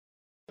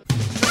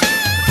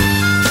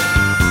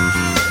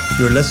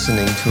You're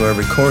listening to a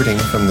recording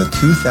from the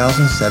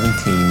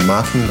 2017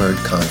 Mockingbird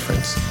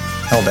Conference,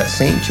 held at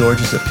St.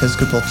 George's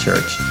Episcopal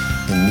Church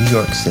in New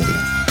York City.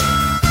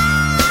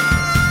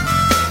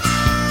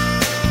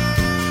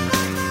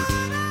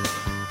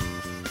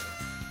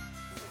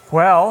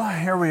 Well,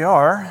 here we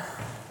are.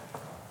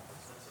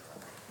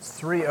 It's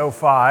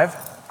 3:05.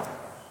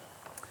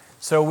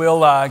 So we'll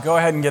go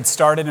ahead and get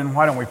started, and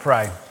why don't we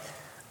pray?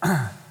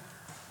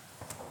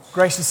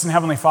 Gracious and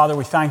Heavenly Father,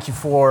 we thank you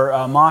for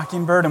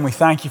Mockingbird, and we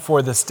thank you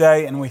for this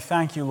day, and we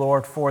thank you,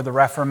 Lord, for the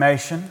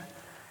Reformation.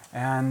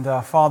 And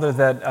Father,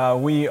 that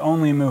we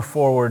only move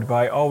forward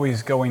by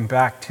always going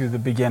back to the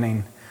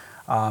beginning,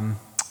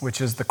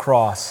 which is the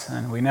cross,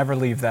 and we never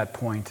leave that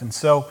point. And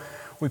so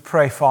we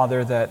pray,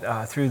 Father,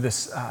 that through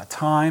this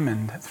time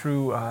and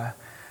through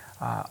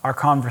our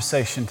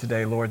conversation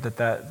today, Lord,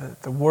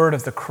 that the word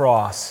of the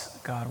cross,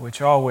 God,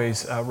 which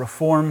always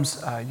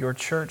reforms your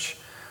church,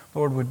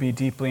 Lord, would be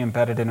deeply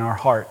embedded in our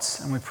hearts.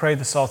 And we pray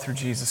this all through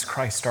Jesus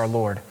Christ our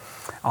Lord.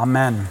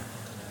 Amen.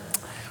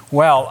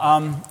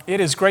 Well, it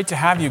is great to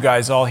have you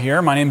guys all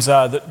here. My name's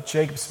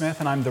Jacob Smith,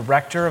 and I'm the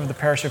rector of the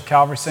parish of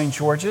Calvary St.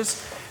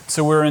 George's.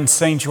 So we're in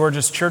St.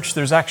 George's Church.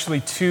 There's actually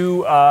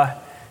two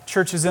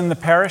churches in the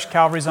parish.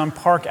 Calvary's on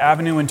Park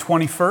Avenue and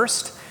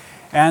 21st.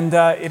 And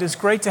it is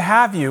great to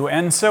have you.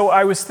 And so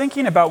I was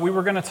thinking about, we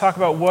were going to talk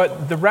about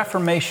what the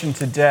Reformation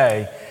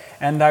today.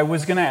 And I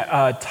was going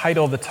to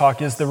title the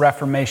talk, Is the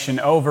Reformation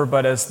Over?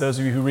 But as those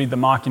of you who read the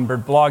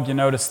Mockingbird blog, you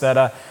notice that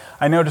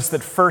I noticed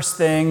that First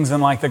Things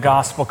and like the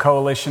Gospel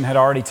Coalition had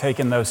already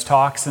taken those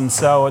talks and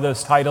so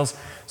those titles.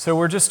 So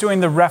we're just doing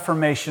the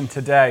Reformation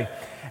today.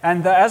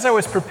 And as I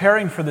was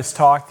preparing for this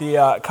talk,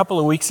 a couple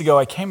of weeks ago,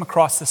 I came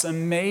across this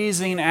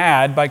amazing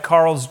ad by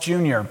Carl's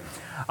Jr.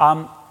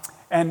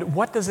 And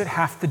what does it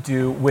have to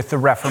do with the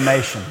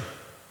Reformation?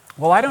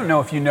 Well, I don't know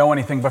if you know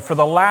anything, but for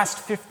the last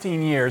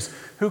 15 years,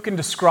 who can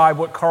describe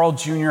what Carl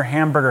Jr.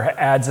 hamburger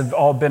ads have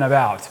all been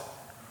about?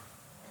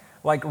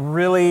 Like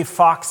really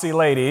foxy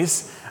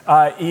ladies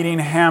eating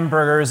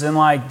hamburgers and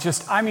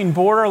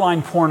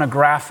borderline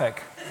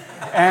pornographic.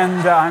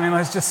 And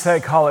let's just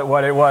call it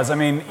what it was.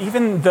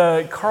 Even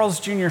the Carl's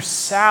Jr.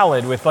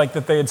 salad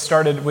that they had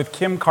started with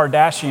Kim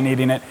Kardashian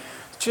eating it,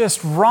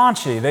 just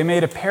raunchy. They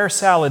made a pear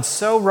salad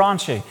so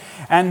raunchy.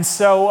 And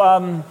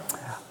so,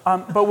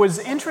 but what's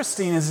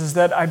interesting is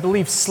that I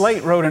believe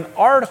Slate wrote an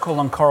article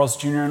on Carl's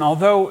Jr., and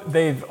although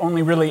they've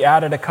only really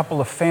added a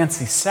couple of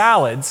fancy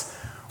salads,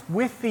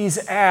 with these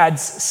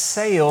ads,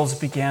 sales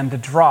began to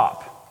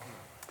drop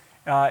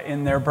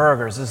in their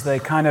burgers as they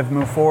kind of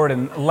moved forward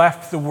and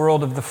left the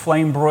world of the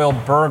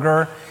flame-broiled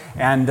burger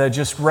and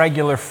just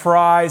regular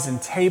fries and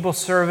table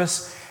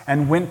service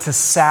and went to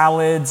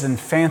salads and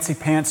fancy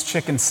pants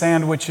chicken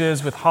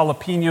sandwiches with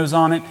jalapenos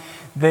on it.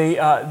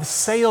 The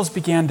sales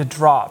began to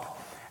drop.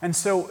 And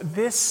so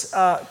this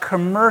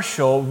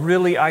commercial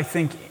really, I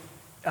think,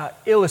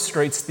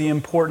 illustrates the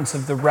importance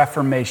of the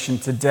Reformation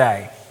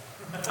today.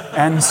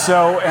 And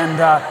so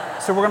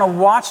we're going to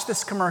watch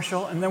this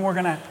commercial, and then we're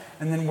going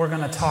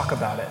to talk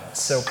about it.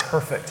 So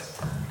perfect.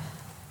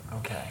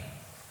 Okay.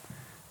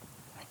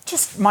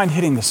 Just mind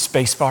hitting the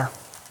space bar.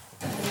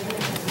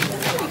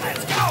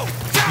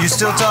 You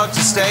still talk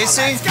to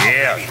Stacy?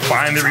 Yeah,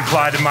 finally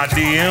replied to my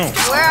DM.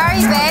 Where are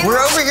you, babe? We're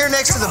over here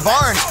next to the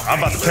barn. I'm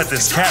about to pet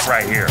this cat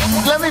right here.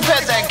 Let me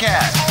pet that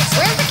cat.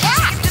 Where's the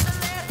cat?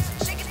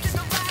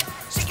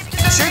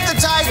 Shoot the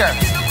tiger.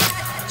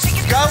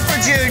 Go for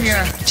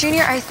Junior.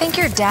 Junior, I think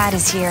your dad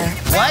is here.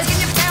 What?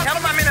 Tell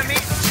him I'm in a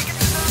meeting.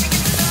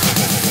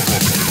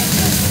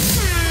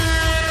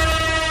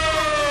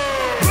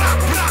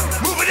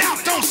 Move it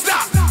out, don't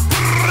stop.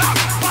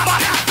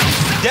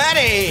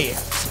 Daddy,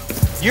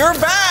 you're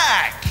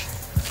back.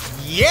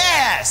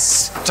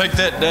 Yes. Take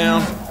that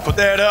down. Put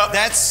that up.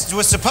 That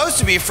was supposed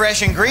to be a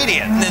fresh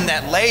ingredient. And then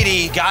that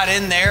lady got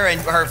in there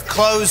and her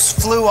clothes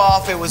flew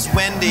off. It was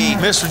windy.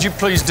 Miss, would you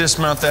please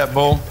dismount that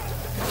bull?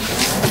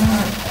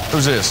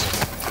 Who's this?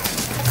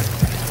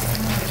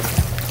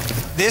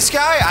 This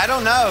guy? I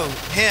don't know.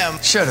 Him.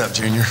 Shut up,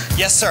 Junior.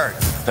 Yes, sir.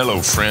 Hello,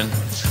 friend.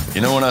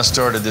 You know, when I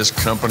started this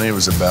company, it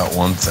was about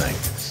one thing: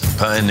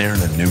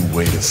 pioneering a new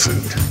way to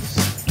food.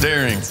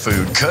 Daring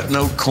food, cut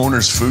no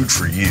corners food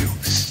for you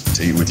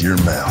to eat with your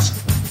mouth.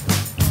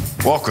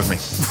 Walk with me.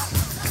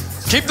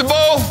 Keep the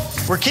bull.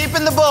 We're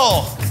keeping the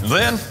bull.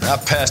 Then I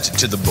passed it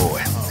to the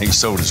boy. He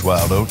sowed his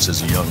wild oats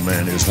as a young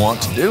man is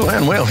wont to do,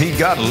 and well, he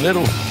got a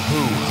little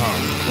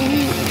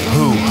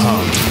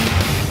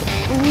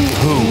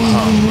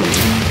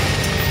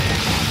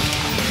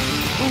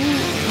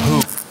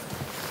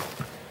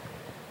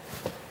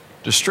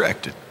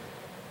distracted.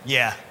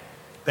 Yeah,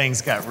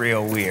 things got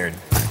real weird.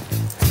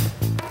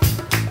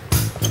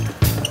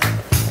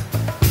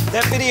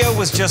 That video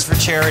was just for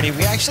charity.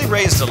 We actually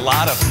raised a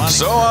lot of money.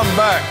 So I'm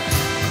back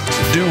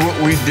to do what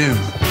we do.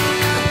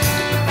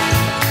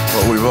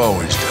 What we've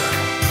always done.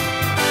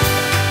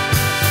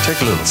 Take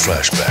a little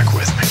flashback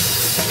with me.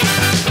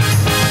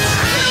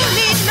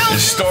 It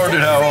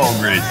started how all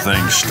great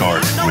things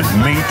start, with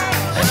meat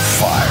and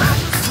fire.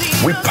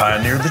 We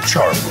pioneered the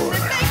charbroiler.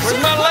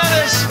 Where's my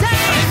lettuce? I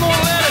need more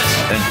lettuce.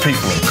 And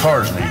people in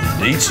cars needed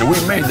to eat, so we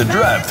made the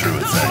drive-thru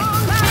a thing.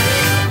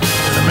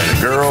 I made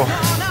a girl,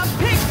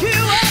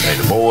 made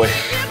a boy.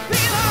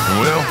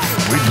 Well,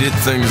 we did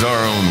things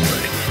our own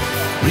way.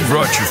 We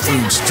brought your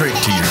food straight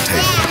to your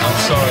table. I'm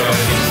sorry,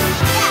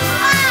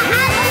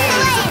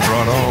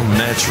 Brought all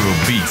natural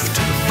beef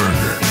to the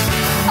burger.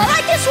 I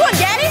like this one,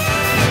 Daddy.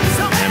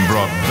 And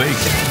brought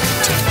bacon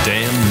to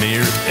damn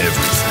near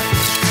everything.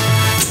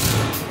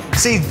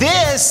 See,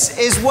 this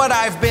is what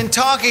I've been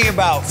talking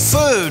about.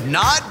 Food,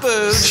 not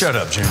booze. Shut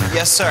up, Junior.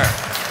 Yes, sir.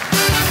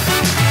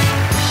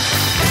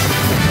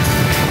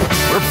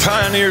 We're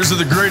pioneers of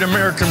the Great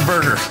American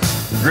Burger.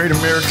 The Great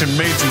American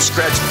made from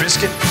scratch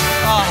biscuit.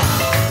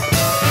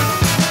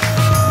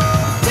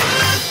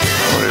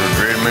 Whatever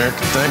Great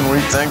American thing we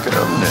think of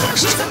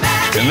next.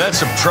 And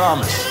that's a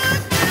promise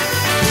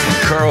from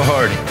Carl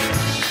Hardy,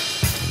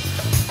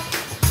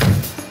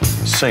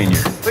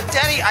 Senior. But,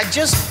 Daddy, I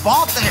just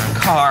bought that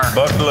car.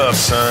 Buckle up,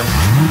 son.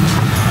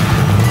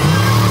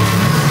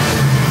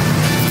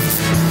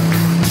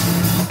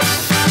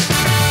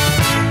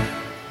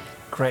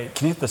 Great.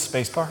 Can you hit the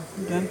space bar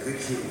again?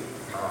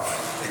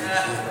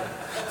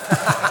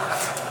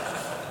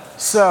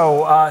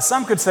 So,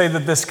 some could say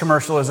that this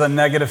commercial is a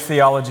negative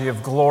theology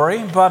of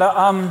glory, but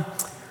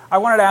I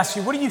wanted to ask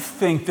you, what do you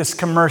think this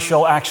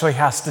commercial actually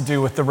has to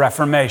do with the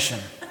Reformation?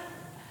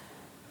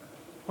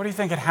 What do you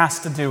think it has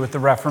to do with the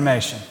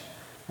Reformation?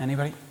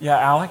 Anybody? Yeah,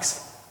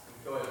 Alex?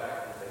 Going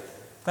back to the basics.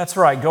 That's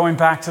right, going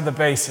back to the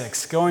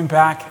basics. Going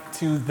back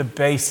to the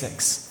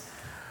basics.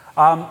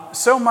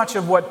 So much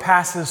of what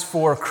passes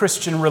for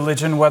Christian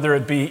religion, whether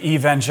it be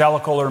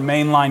evangelical or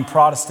mainline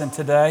Protestant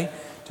today,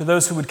 to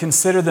those who would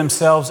consider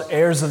themselves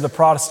heirs of the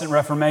Protestant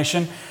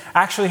Reformation,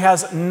 actually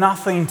has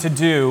nothing to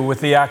do with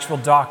the actual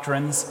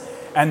doctrines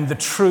and the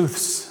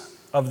truths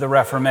of the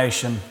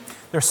Reformation.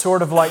 They're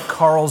sort of like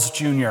Carl's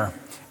Jr.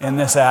 in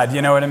this ad,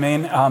 you know what I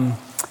mean?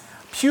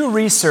 Pew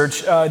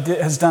Research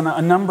has done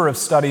a number of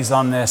studies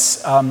on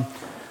this.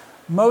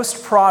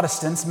 Most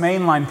Protestants,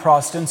 mainline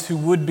Protestants, who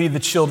would be the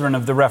children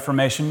of the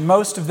Reformation,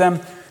 most of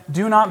them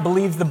do not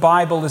believe the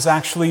Bible is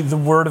actually the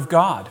Word of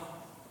God.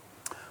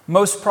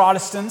 Most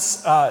Protestants,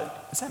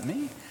 is that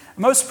me?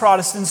 Most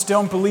Protestants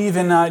don't believe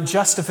in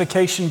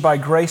justification by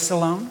grace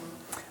alone,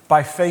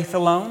 by faith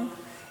alone,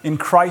 in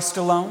Christ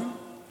alone.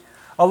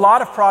 A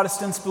lot of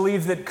Protestants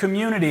believe that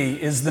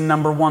community is the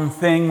number one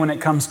thing when it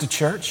comes to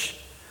church.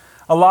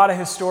 A lot of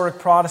historic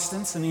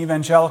Protestants and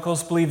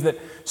evangelicals believe that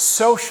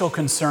social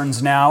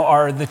concerns now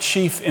are the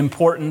chief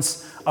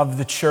importance of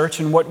the church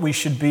and what we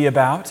should be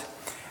about.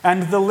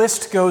 And the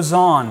list goes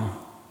on.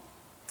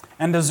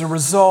 And as a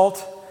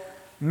result,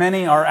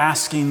 many are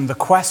asking the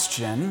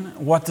question,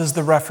 what does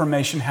the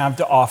Reformation have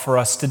to offer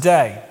us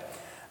today?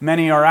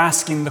 Many are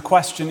asking the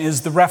question,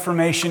 is the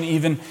Reformation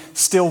even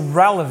still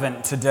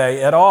relevant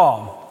today at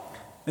all?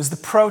 Is the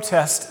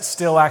protest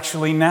still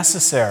actually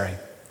necessary?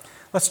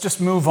 Let's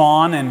just move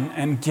on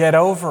and get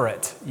over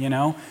it, you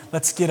know?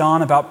 Let's get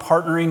on about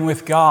partnering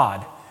with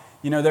God.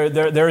 You know,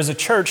 there is a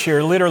church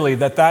here, literally,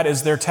 that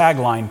is their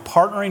tagline,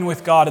 partnering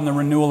with God in the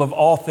renewal of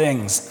all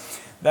things.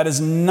 That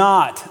is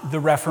not the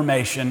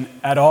Reformation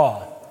at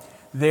all.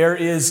 There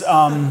is,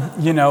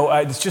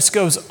 it just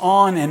goes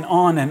on and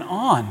on and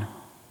on.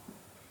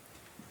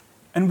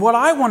 And what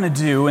I want to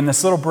do in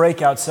this little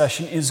breakout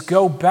session is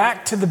go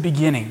back to the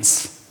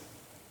beginnings.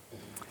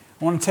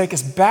 I want to take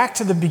us back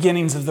to the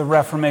beginnings of the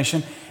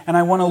Reformation, and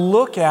I want to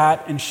look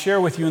at and share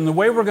with you, and the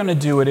way we're going to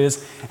do it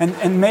is,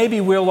 and maybe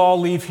we'll all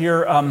leave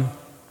here a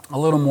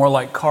little more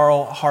like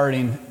Carl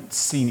Harding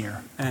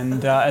Sr.,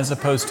 and as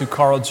opposed to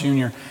Carl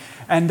Jr.,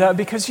 and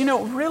because,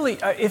 really,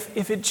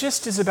 if it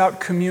just is about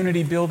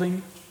community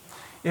building,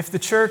 if the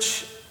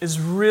church is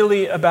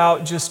really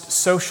about just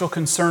social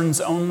concerns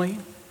only,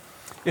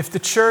 if the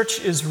church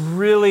is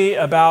really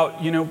about,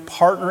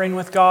 partnering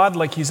with God,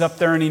 like he's up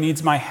there and he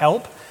needs my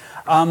help,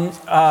 then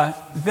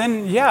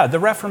the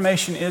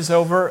Reformation is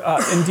over.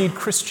 Indeed,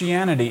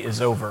 Christianity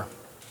is over.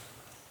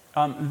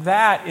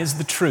 That is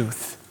the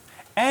truth.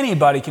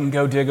 Anybody can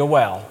go dig a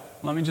well.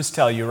 Let me just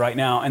tell you right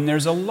now. And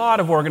there's a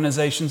lot of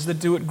organizations that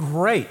do it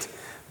great,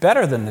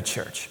 better than the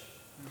church.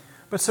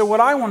 But so what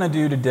I want to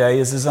do today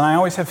is I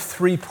always have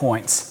 3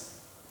 points,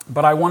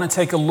 but I want to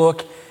take a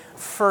look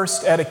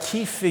first at a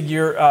key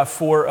figure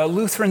for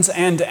Lutherans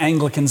and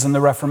Anglicans in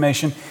the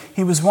Reformation.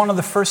 He was one of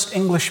the first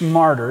English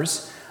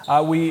martyrs.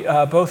 We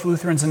both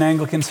Lutherans and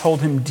Anglicans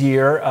hold him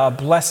dear,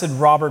 Blessed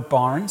Robert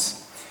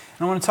Barnes.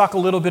 And I want to talk a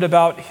little bit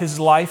about his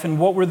life and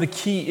what were the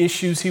key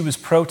issues he was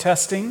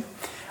protesting,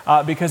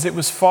 because it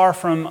was far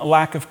from a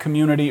lack of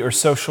community or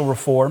social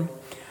reform.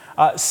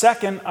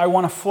 Second, I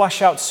want to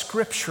flesh out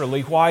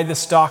scripturally why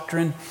this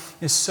doctrine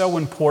is so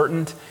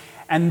important.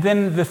 And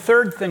then the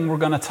third thing we're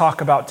going to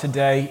talk about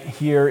today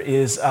here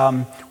is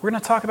we're going to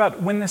talk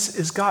about when this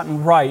is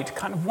gotten right,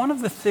 kind of one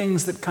of the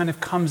things that kind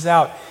of comes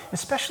out,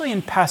 especially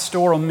in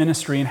pastoral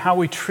ministry and how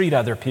we treat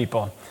other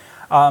people.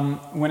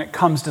 when it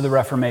comes to the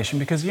Reformation,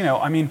 because,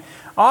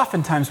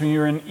 oftentimes when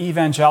you're in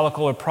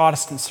evangelical or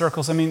Protestant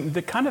circles,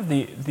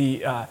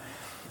 the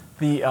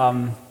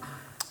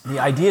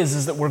idea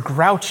is that we're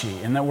grouchy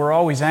and that we're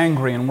always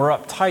angry and we're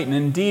uptight. And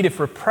indeed, if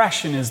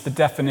repression is the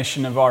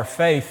definition of our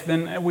faith,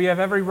 then we have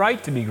every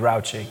right to be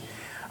grouchy.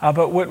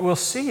 But what we'll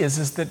see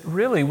is that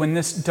really when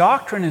this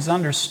doctrine is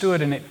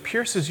understood and it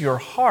pierces your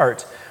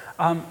heart,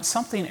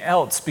 something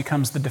else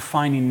becomes the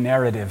defining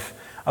narrative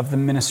of the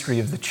ministry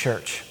of the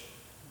church.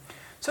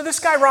 So this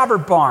guy,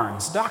 Robert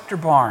Barnes, Dr.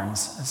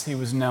 Barnes, as he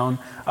was known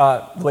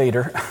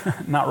later,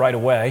 not right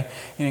away.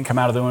 He didn't come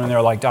out of the womb and they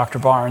were like Dr.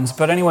 Barnes.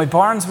 But anyway,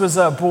 Barnes was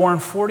born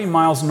 40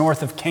 miles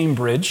north of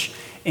Cambridge,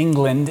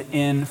 England,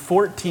 in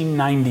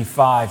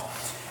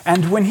 1495.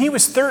 And when he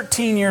was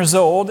 13 years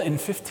old, in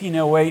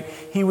 1508,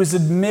 he was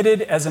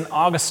admitted as an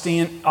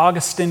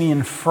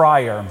Augustinian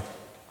friar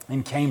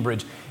in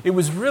Cambridge. It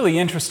was really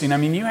interesting.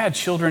 You had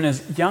children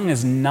as young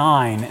as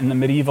 9 in the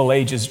medieval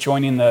ages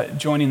joining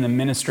the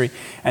ministry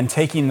and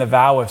taking the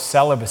vow of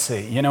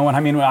celibacy. When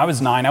I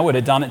was 9, I would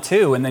have done it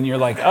too. And then you're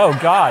like, oh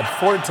God,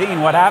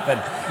 14, what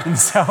happened? And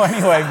so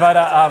anyway, but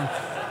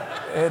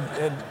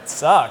it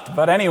sucked.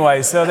 But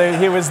anyway, so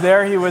he was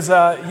there. He was, he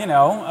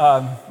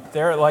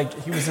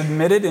was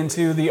admitted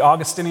into the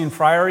Augustinian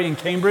friary in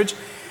Cambridge.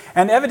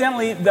 And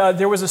evidently,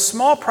 there was a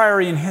small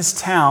priory in his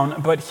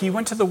town, but he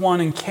went to the one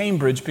in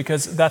Cambridge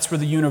because that's where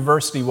the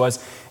university was,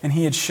 and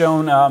he had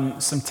shown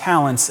some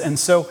talents. And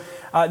so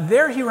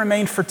there he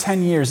remained for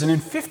 10 years. And in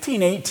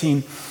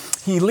 1518,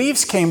 he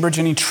leaves Cambridge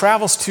and he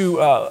travels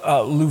to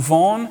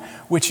Louvain,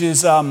 which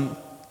is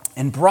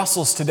in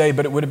Brussels today,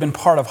 but it would have been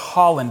part of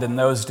Holland in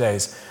those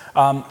days.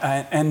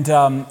 And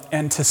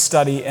to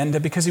study,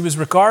 and because he was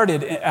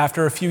regarded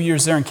after a few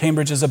years there in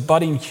Cambridge as a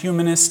budding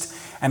humanist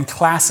and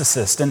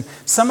classicist. And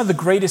some of the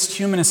greatest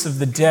humanists of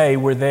the day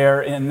were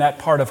there in that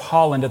part of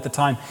Holland at the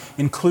time,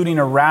 including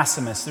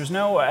Erasmus. There's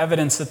no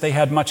evidence that they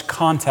had much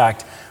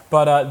contact,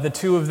 but the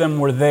two of them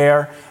were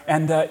there.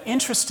 And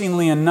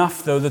interestingly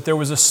enough, though, that there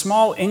was a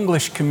small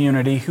English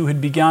community who had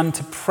begun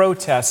to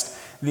protest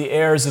the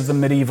errors of the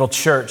medieval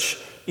church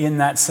in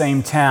that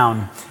same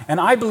town. And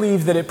I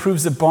believe that it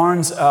proves that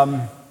Barnes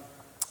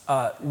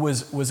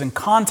was in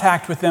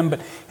contact with them, but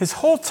his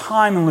whole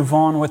time in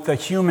Louvain with the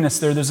humanists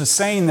there's a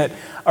saying that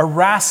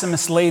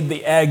Erasmus laid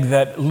the egg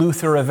that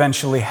Luther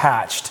eventually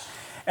hatched.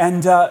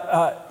 And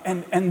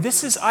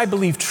this is, I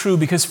believe, true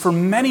because for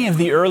many of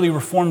the early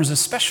reformers,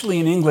 especially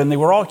in England, they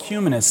were all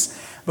humanists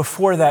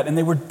before that, and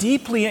they were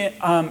deeply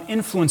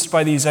influenced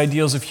by these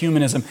ideals of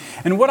humanism.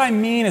 And what I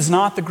mean is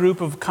not the group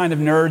of kind of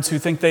nerds who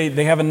think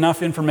they have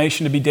enough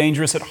information to be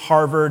dangerous at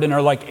Harvard and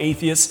are like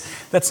atheists.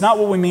 That's not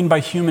what we mean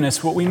by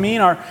humanists. What we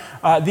mean are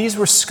these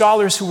were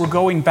scholars who were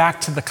going back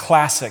to the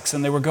classics,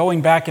 and they were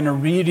going back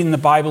and reading the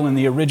Bible in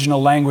the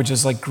original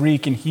languages like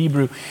Greek and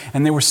Hebrew,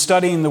 and they were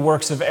studying the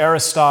works of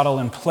Aristotle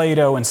and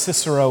Plato and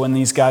Cicero and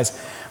these guys.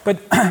 But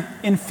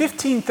in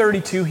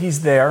 1532,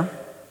 he's there,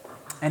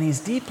 and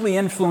he's deeply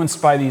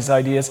influenced by these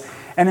ideas.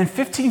 And in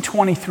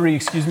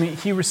 1523,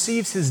 he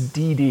receives his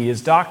DD, his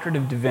Doctorate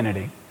of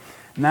Divinity.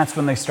 And that's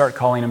when they start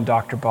calling him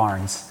Dr.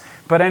 Barnes.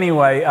 But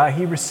anyway,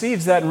 he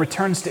receives that and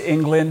returns to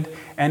England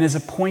and is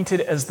appointed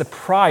as the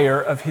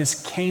prior of his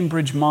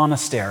Cambridge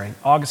monastery,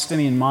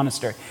 Augustinian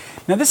monastery.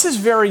 Now, this is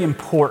very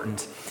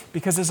important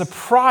because as a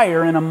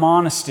prior in a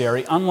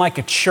monastery, unlike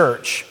a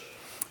church,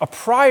 a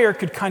prior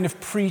could kind of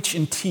preach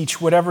and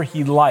teach whatever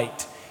he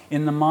liked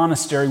in the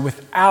monastery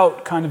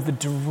without kind of the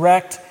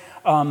direct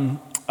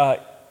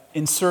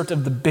insert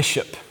of the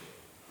bishop.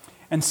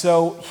 And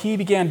so he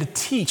began to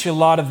teach a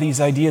lot of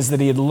these ideas that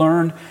he had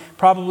learned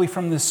probably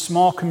from this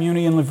small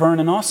community in Louvain,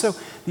 and also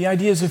the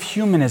ideas of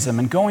humanism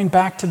and going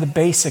back to the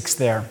basics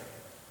there.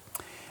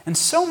 And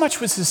so much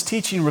was his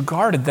teaching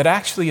regarded that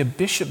actually a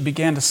bishop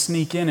began to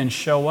sneak in and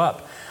show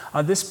up.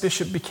 This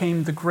bishop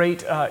became the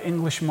great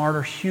English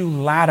martyr Hugh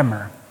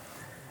Latimer.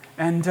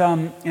 And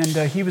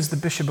he was the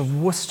Bishop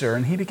of Worcester,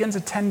 and he begins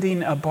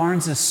attending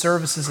Barnes'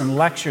 services and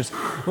lectures.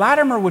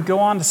 Latimer would go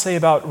on to say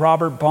about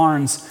Robert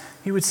Barnes,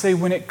 he would say,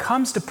 when it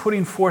comes to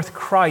putting forth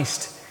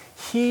Christ,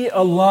 he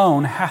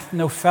alone hath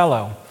no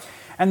fellow.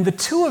 And the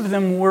two of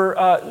them were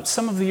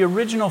some of the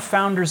original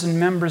founders and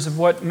members of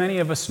what many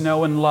of us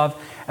know and love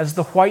as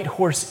the White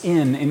Horse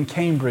Inn in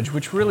Cambridge,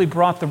 which really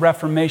brought the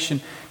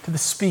Reformation to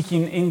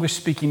the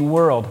English-speaking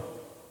world.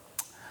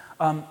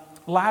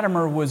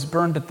 Latimer was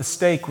burned at the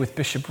stake with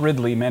Bishop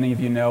Ridley, many of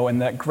you know,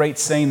 and that great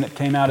saying that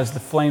came out as the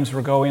flames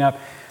were going up.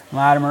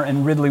 Latimer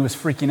and Ridley was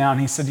freaking out,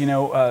 and he said,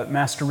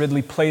 Master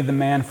Ridley, play the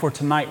man, for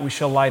tonight we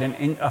shall light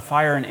a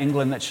fire in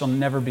England that shall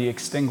never be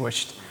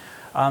extinguished.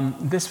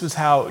 This was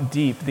how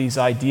deep these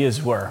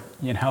ideas were,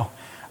 it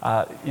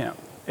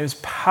was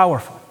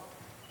powerful.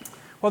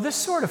 Well, this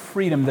sort of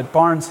freedom that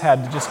Barnes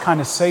had to just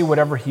kind of say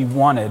whatever he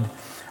wanted,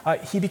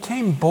 he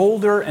became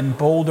bolder and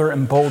bolder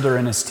and bolder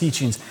in his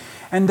teachings.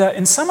 And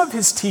in some of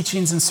his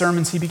teachings and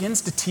sermons, he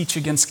begins to teach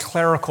against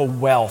clerical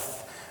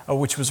wealth,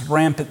 which was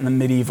rampant in the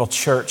medieval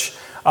church.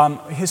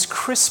 His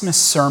Christmas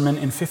sermon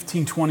in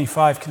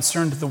 1525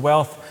 concerned the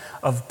wealth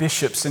of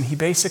bishops, and he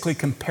basically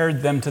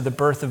compared them to the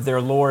birth of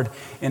their Lord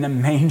in a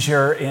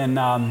manger in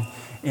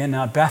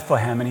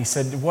Bethlehem. And he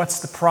said, what's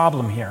the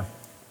problem here?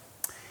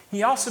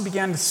 He also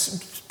began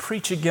to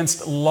preach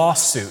against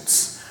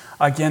lawsuits,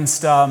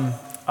 against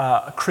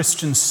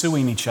Christians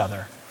suing each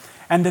other.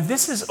 And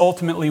this is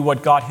ultimately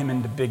what got him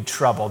into big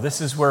trouble. This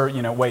is where,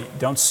 wait,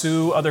 don't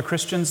sue other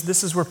Christians.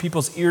 This is where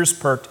people's ears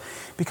perked,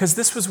 because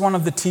this was one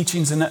of the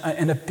teachings and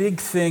a big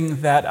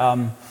thing that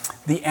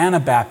the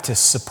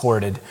Anabaptists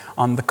supported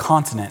on the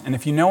continent. And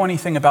if you know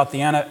anything about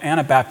the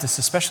Anabaptists,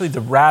 especially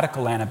the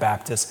radical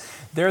Anabaptists,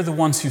 they're the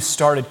ones who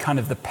started kind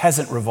of the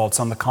peasant revolts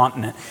on the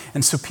continent.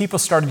 And so people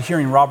started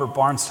hearing Robert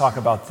Barnes talk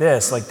about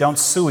this, like, don't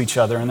sue each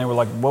other. And they were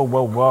like, whoa,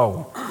 whoa,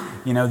 whoa.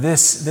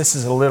 This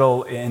is a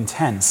little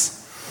intense.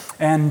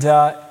 And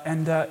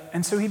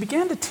so he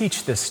began to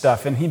teach this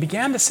stuff, and he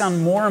began to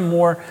sound more and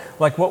more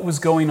like what was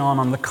going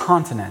on the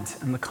continent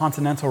and the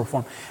continental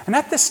reform. And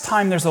at this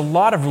time, there's a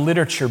lot of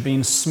literature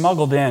being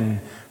smuggled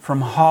in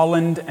from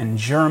Holland and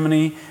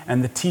Germany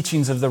and the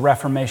teachings of the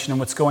Reformation and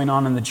what's going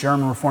on in the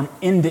German Reform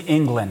into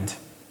England.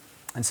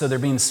 And so they're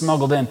being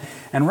smuggled in.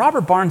 And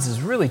Robert Barnes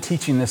is really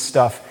teaching this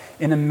stuff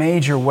in a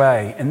major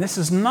way. And this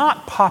is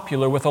not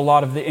popular with a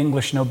lot of the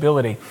English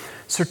nobility.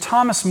 Sir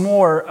Thomas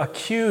More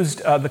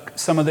accused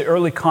some of the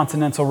early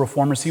continental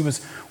reformers. He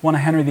was one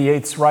of Henry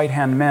VIII's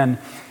right-hand men.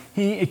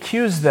 He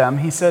accused them.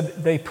 He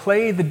said, they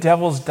play the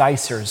devil's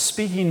dicers,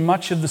 speaking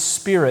much of the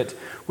Spirit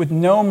with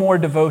no more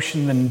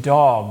devotion than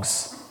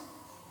dogs.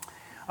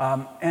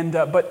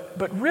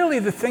 But really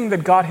the thing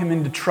that got him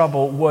into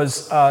trouble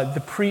was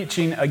the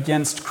preaching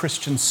against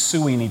Christians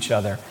suing each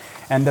other.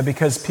 And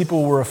because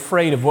people were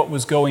afraid of what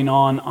was going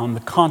on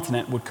the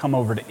continent would come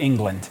over to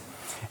England,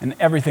 and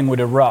everything would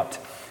erupt.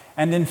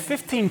 And in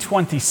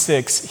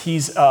 1526,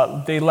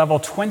 they level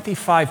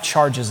 25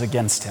 charges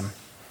against him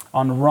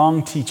on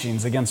wrong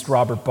teachings against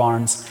Robert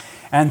Barnes,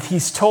 and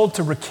he's told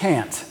to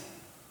recant.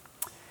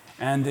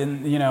 And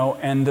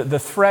the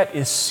threat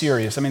is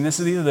serious. I mean,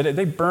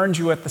 they burned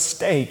you at the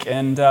stake,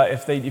 and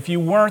if you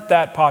weren't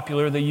that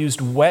popular, they used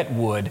wet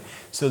wood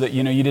so that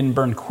you didn't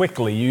burn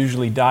quickly. You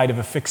usually died of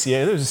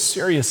asphyxia. It was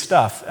serious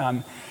stuff,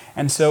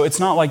 and so it's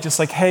not like just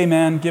like, hey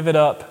man, give it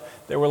up.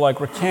 They were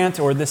like, recant,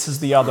 or this is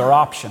the other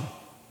option.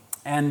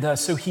 And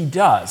so he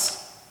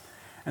does.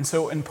 And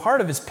so in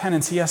part of his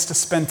penance, he has to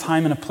spend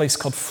time in a place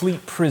called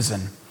Fleet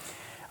Prison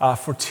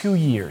for 2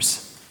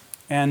 years.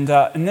 And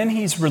then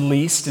he's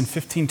released in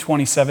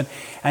 1527,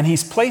 and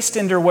he's placed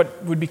under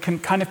what would be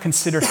kind of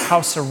considered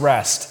house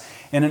arrest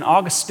in an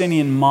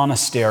Augustinian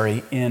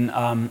monastery in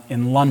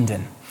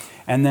London.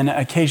 And then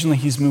occasionally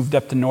he's moved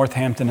up to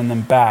Northampton and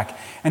then back.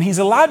 And he's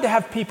allowed to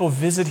have people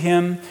visit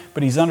him,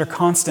 but he's under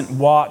constant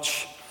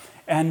watch.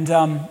 And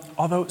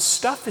although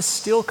stuff is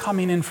still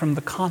coming in from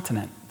the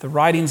continent, the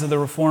writings of the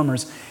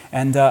reformers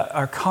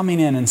are coming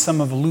in, and some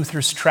of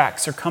Luther's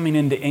tracts are coming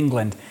into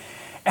England.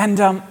 And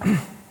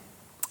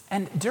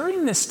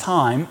during this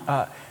time,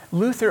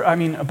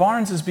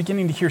 Barnes is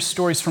beginning to hear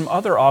stories from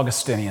other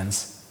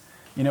Augustinians,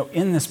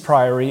 in this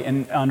priory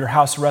and under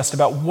house arrest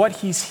about what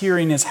he's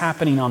hearing is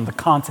happening on the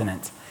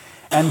continent.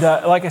 And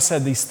like I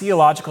said, these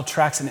theological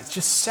tracts, and it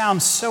just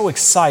sounds so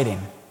exciting.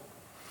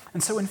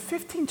 And so in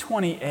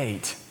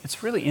 1528,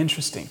 it's really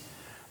interesting.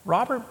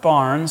 Robert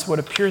Barnes, what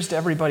appears to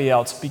everybody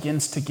else,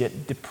 begins to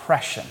get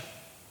depression,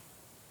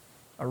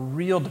 a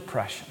real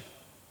depression.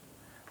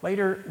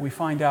 Later, we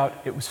find out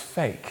it was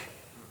fake.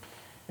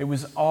 It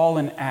was all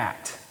an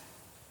act.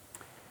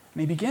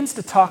 And he begins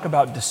to talk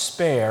about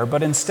despair,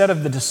 but instead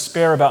of the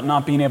despair about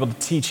not being able to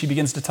teach, he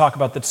begins to talk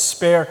about the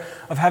despair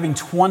of having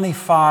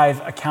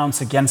 25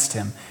 accounts against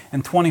him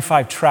and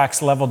 25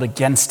 tracts leveled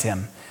against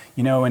him,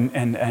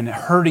 and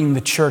hurting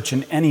the church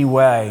in any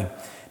way.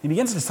 He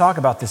begins to talk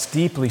about this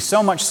deeply,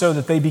 so much so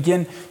that they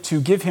begin to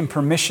give him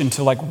permission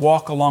to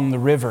walk along the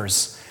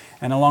rivers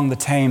and along the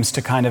Thames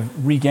to kind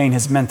of regain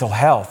his mental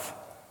health.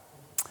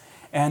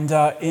 And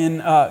in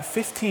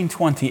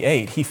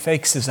 1528, he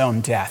fakes his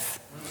own death.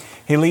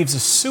 He leaves a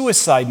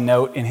suicide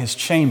note in his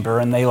chamber,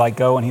 and they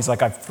go, and he's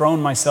like, I've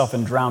thrown myself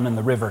and drowned in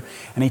the river.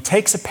 And he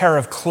takes a pair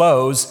of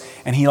clothes,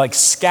 and he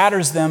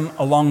scatters them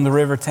along the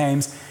river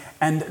Thames,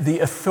 and the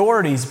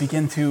authorities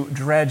begin to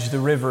dredge the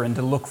river and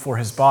to look for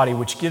his body,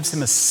 which gives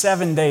him a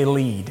 7-day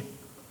lead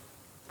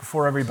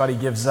before everybody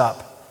gives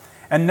up.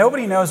 And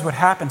nobody knows what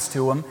happens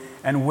to him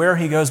and where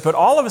he goes. But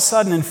all of a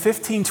sudden in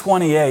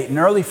 1528, in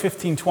early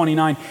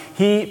 1529,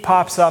 he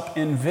pops up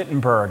in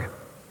Wittenberg.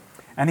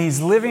 And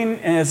he's living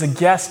as a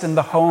guest in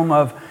the home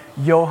of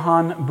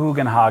Johann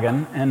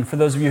Bugenhagen. And for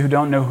those of you who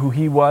don't know who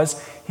he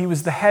was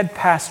the head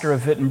pastor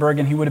of Wittenberg,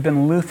 and he would have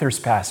been Luther's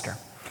pastor.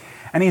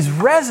 And he's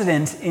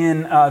resident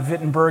in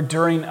Wittenberg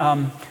during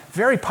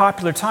very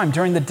popular time,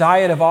 during the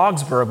Diet of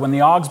Augsburg, when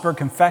the Augsburg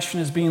Confession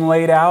is being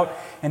laid out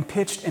and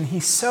pitched, and he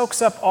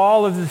soaks up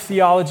all of the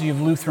theology of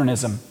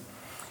Lutheranism.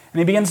 And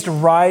he begins to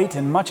write,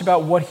 and much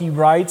about what he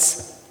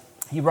writes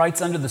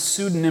under the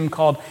pseudonym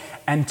called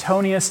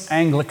Antonius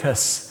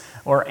Anglicus,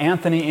 or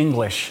Anthony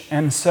English.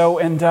 And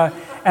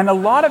And a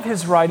lot of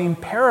his writing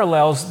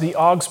parallels the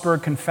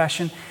Augsburg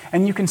Confession,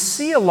 and you can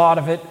see a lot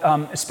of it,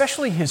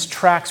 especially his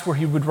tracts where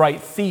he would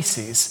write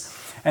theses.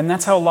 And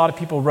that's how a lot of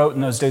people wrote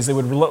in those days. They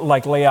would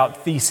lay out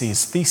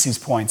theses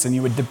points, and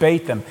you would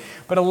debate them.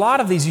 But a lot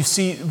of these you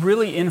see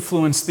really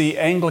influenced the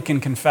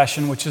Anglican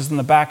Confession, which is in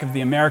the back of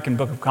the American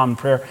Book of Common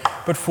Prayer.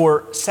 But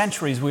for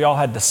centuries, we all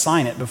had to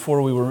sign it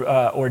before we were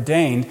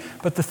ordained.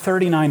 But the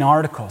 39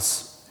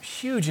 Articles,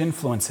 huge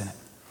influence in it.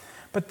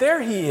 But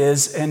there he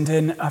is, and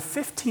in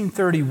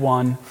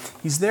 1531,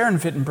 he's there in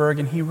Wittenberg,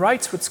 and he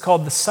writes what's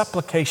called the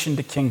Supplication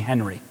to King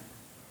Henry.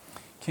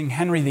 King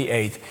Henry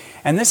VIII.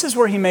 And this is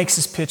where he makes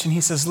his pitch, and he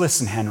says,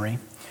 listen, Henry,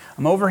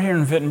 I'm over here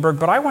in Wittenberg,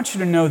 but I want you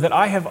to know that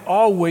I have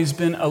always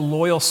been a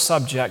loyal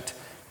subject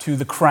to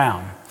the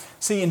crown.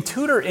 See, in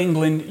Tudor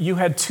England, you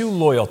had two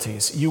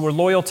loyalties. You were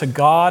loyal to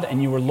God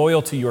and you were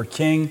loyal to your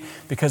king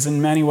because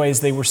in many ways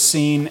they were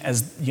seen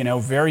as,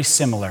 very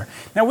similar.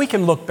 Now, we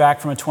can look back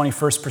from a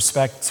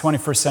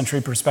 21st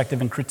century perspective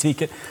and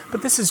critique it,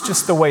 but this is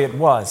just the way it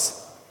was.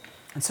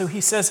 And so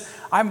he says,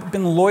 I've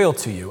been loyal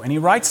to you. And he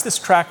writes this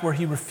tract where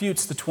he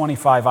refutes the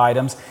 25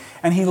 items,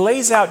 and he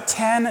lays out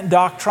 10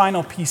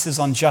 doctrinal pieces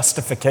on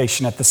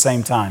justification at the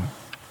same time.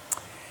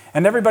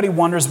 And everybody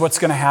wonders what's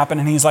going to happen,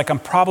 and he's like, I'm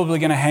probably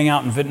going to hang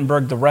out in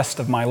Wittenberg the rest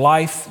of my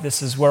life.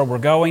 This is where we're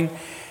going.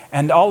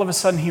 And all of a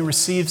sudden, he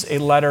receives a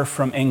letter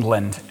from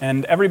England.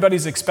 And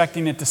everybody's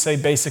expecting it to say,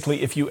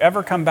 basically, if you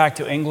ever come back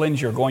to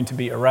England, you're going to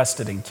be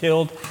arrested and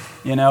killed.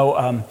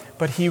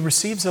 But he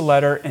receives a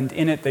letter, and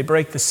in it, they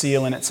break the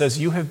seal, and it says,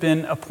 you have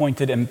been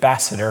appointed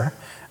ambassador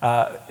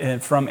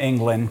from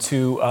England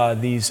to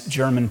these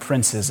German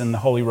princes in the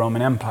Holy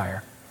Roman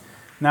Empire.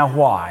 Now,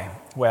 why?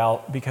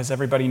 Well, because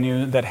everybody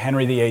knew that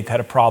Henry VIII had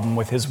a problem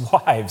with his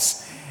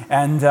wives.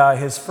 And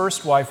his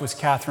first wife was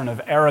Catherine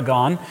of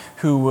Aragon,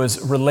 who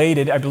was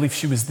related, I believe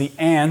she was the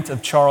aunt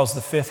of Charles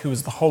V, who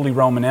was the Holy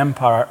Roman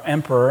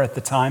Emperor at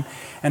the time.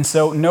 And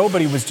so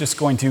nobody was just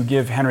going to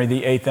give Henry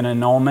VIII an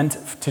annulment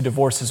to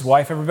divorce his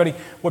wife.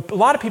 What a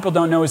lot of people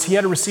don't know is he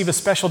had to receive a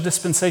special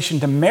dispensation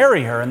to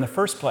marry her in the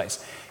first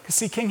place. Because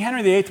see, King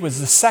Henry VIII was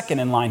the second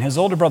in line. His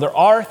older brother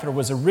Arthur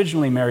was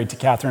originally married to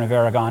Catherine of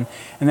Aragon,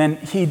 and then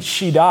he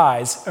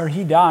dies,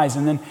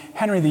 and then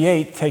Henry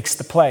VIII takes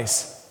the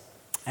place.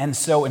 And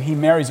he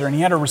marries her, and he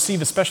had to receive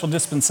a special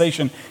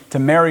dispensation to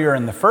marry her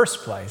in the first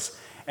place.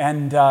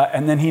 And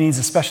then he needs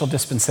a special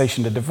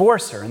dispensation to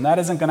divorce her, and that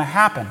isn't going to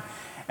happen.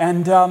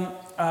 And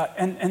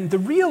the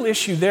real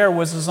issue there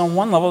was on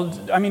one level,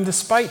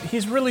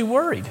 he's really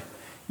worried,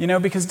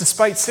 because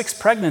despite 6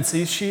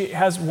 pregnancies, she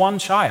has one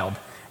child,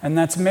 and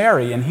that's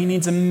Mary, and he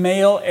needs a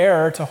male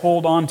heir to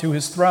hold on to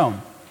his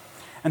throne.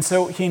 And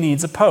so he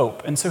needs a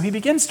pope. And so he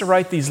begins to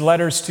write these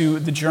letters to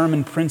the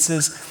German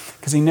princes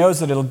because he knows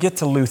that it'll get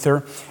to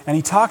Luther. And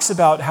he talks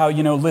about how,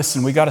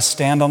 listen, we got to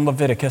stand on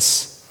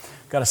Leviticus.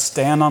 Got to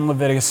stand on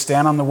Leviticus,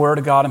 stand on the Word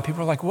of God. And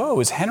people are like, whoa,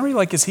 is Henry,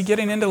 is he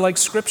getting into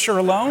Scripture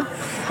alone?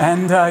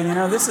 And,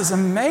 this is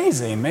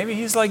amazing. Maybe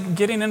he's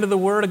getting into the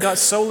Word of God,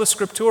 sola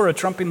scriptura,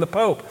 trumping the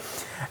Pope.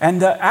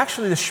 And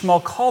actually the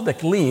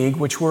Schmalkaldic League,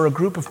 which were a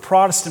group of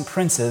Protestant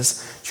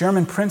princes,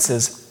 German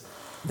princes,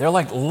 they're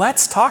like,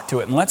 let's talk to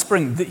it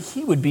and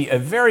he would be a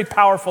very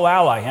powerful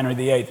ally, Henry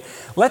VIII.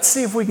 Let's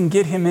see if we can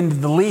get him into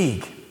the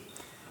league.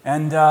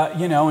 And,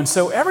 and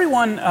so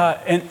everyone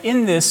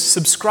in this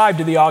subscribed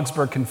to the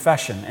Augsburg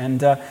Confession.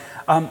 And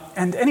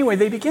anyway,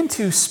 they begin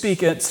to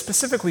speak,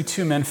 specifically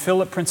 2 men,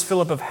 Prince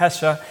Philip of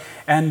Hesse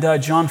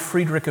and John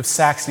Friedrich of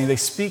Saxony. They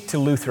speak to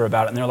Luther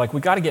about it, and they're like, we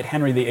got to get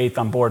Henry VIII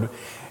on board.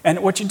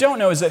 And what you don't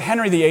know is that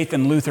Henry VIII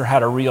and Luther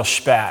had a real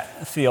spat,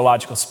 a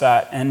theological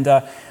spat. And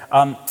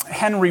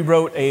Henry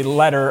wrote a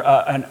letter,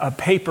 a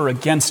paper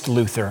against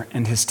Luther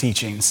and his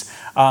teachings,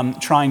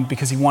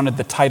 because he wanted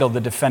the title, The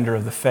Defender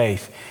of the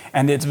Faith.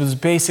 And it was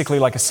basically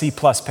like a C+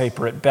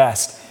 paper at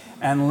best.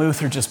 And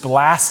Luther just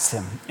blasts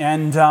him.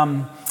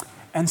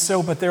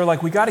 But they're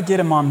like, we got to get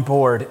him on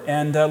board.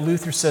 And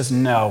Luther says,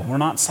 no, we're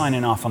not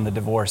signing off on the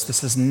divorce.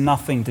 This has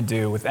nothing to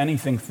do with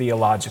anything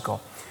theological.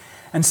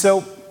 And so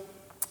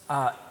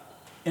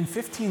in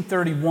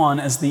 1531,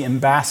 as the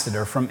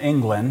ambassador from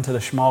England to the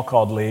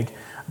Schmalkald League,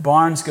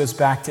 Barnes goes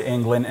back to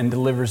England and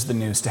delivers the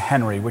news to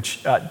Henry,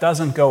 which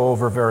doesn't go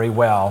over very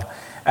well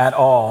at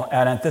all.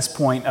 And at this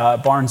point,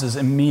 Barnes is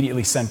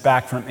immediately sent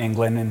back from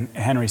England, and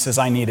Henry says,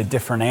 I need a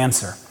different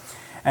answer.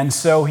 And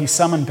so he's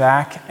summoned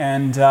back,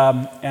 and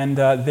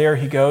there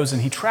he goes,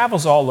 and he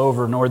travels all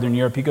over Northern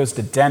Europe. He goes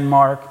to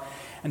Denmark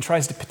and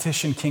tries to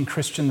petition King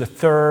Christian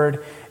III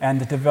and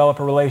to develop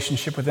a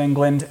relationship with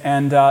England.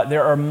 And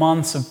there are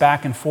months of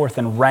back and forth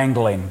and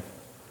wrangling.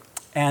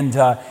 And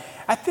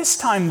at this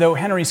time, though,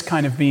 Henry's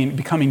kind of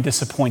becoming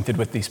disappointed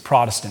with these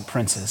Protestant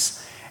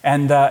princes.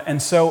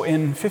 And so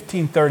in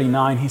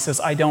 1539, he says,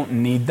 I don't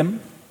need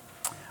them.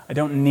 I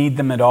don't need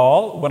them at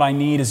all. What I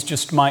need is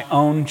just my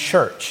own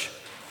church.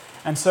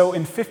 And so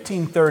in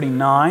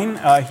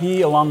 1539,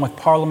 he, along with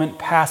Parliament,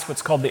 passed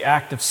what's called the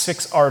Act of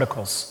 6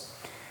 Articles.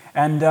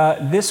 And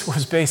this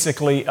was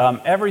basically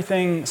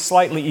everything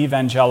slightly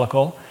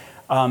evangelical,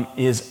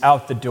 is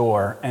out the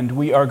door, and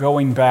we're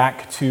going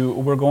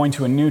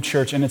to a new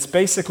church, and it's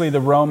basically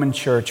the Roman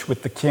church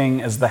with the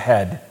king as the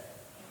head.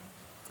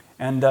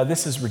 And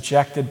this is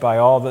rejected by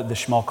all the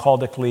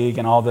Schmalkaldic League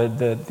and all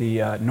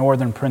the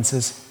northern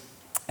princes.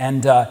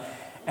 And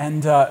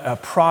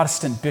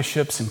Protestant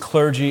bishops and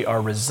clergy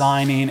are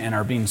resigning and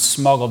are being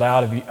smuggled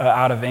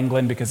out of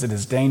England because it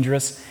is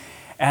dangerous.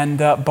 And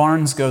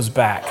Barnes goes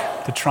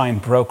back to try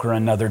and broker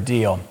another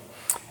deal.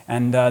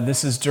 And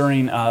this is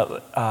during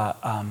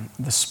the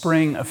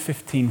spring of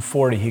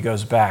 1540 he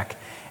goes back.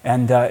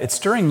 And it's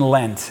during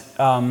Lent.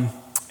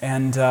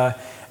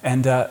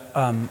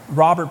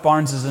 Robert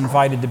Barnes is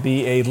invited to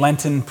be a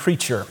Lenten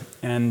preacher.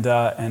 And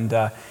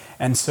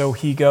so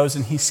he goes,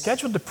 and he's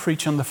scheduled to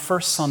preach on the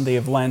first Sunday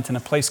of Lent in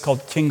a place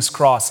called King's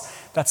Cross.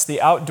 That's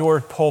the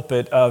outdoor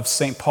pulpit of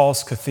St.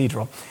 Paul's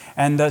Cathedral.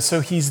 And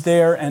so he's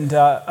there, and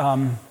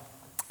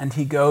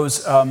he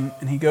goes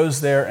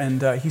there,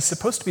 and he's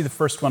supposed to be the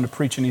first one to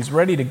preach, and he's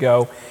ready to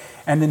go.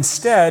 And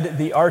instead,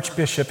 the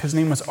archbishop, his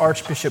name was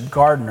Archbishop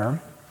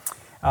Gardiner,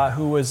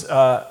 who was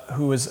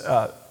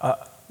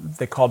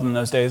they called him in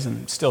those days,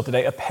 and still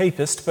today, a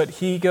papist, but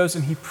he goes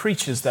and he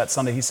preaches that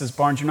Sunday. He says,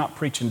 Barnes, you're not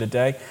preaching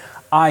today.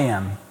 I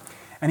am.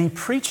 And he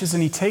preaches,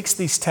 and he takes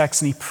these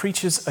texts and he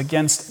preaches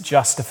against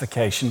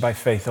justification by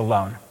faith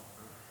alone.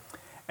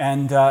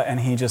 And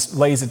he just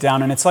lays it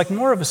down, and it's like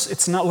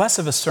it's not less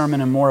of a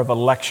sermon and more of a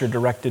lecture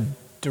directed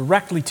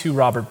directly to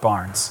Robert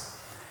Barnes.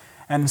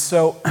 And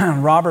so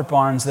Robert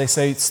Barnes, they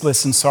say,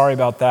 listen, sorry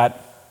about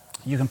that.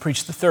 You can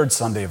preach the third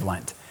Sunday of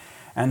Lent.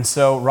 And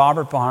so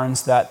Robert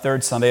Barnes, that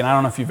third Sunday, and I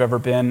don't know if you've ever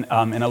been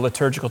in a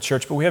liturgical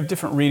church, but we have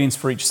different readings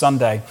for each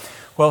Sunday.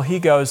 Well, he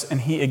goes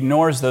and he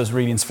ignores those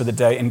readings for the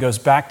day and goes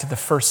back to the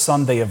first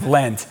Sunday of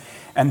Lent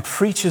and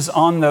preaches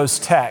on those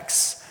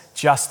texts,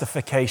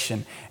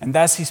 justification. And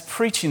as he's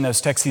preaching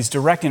those texts, he's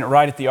directing it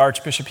right at the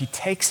archbishop. He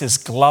takes his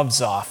gloves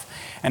off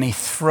and he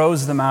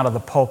throws them out of the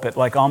pulpit,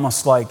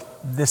 almost like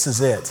this is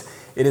it.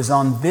 It is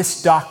on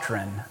this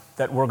doctrine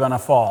that we're going to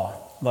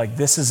fall. Like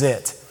this is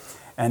it.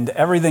 And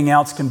everything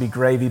else can be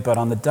gravy, but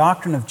on the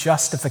doctrine of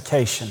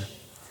justification,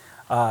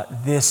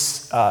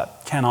 this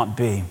cannot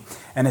be.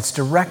 And it's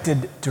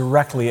directed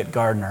directly at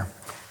Gardiner,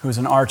 who's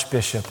an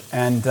archbishop.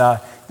 And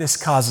this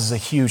causes a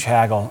huge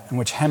haggle in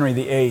which Henry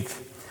VIII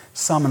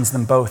summons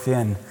them both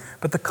in.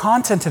 But the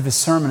content of his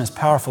sermon is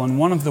powerful. And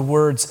one of the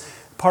words,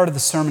 part of the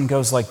sermon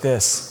goes like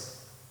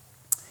this.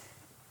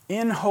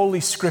 In Holy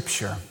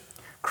Scripture,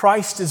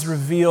 Christ is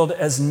revealed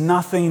as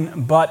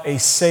nothing but a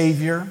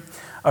Savior,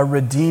 a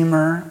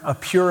Redeemer, a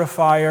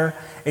Purifier,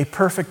 a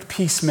perfect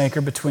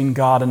peacemaker between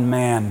God and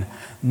man,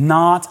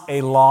 not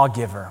a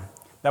lawgiver.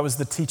 That was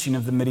the teaching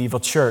of the medieval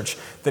church,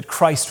 that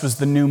Christ was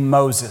the new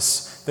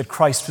Moses, that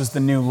Christ was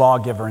the new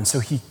lawgiver. And so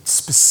he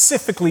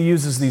specifically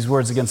uses these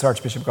words against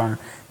Archbishop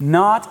Gardiner.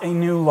 Not a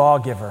new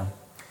lawgiver.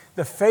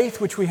 The faith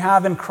which we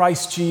have in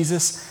Christ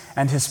Jesus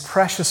and his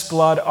precious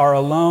blood are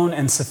alone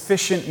and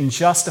sufficient in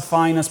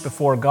justifying us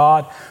before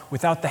God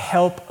without the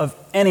help of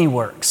any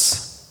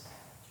works.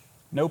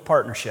 No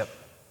partnership.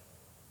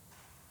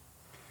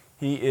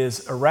 He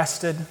is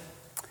arrested,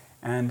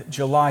 and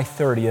July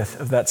 30th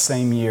of that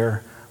same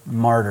year,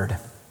 martyred.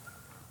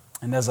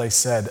 And as I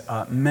said,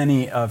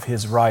 many of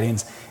his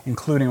writings,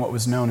 including what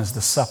was known as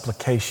the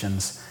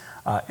Supplications,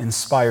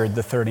 inspired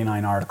the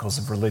 39 Articles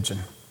of Religion.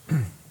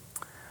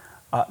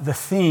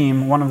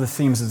 One of the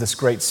themes of this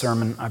great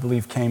sermon, I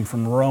believe, came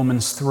from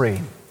Romans 3,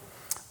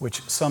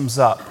 which sums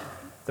up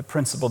the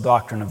principal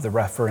doctrine of the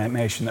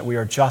Reformation, that we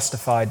are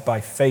justified by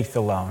faith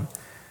alone,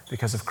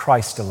 because of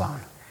Christ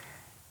alone.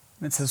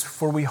 And it says,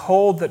 for we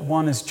hold that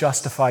one is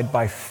justified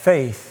by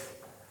faith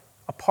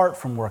apart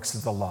from works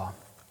of the law.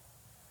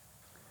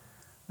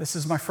 This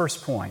is my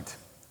first point.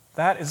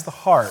 That is the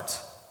heart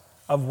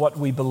of what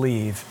we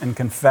believe and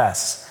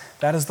confess.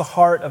 That is the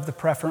heart of the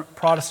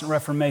Protestant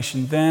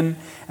Reformation then,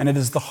 and it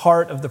is the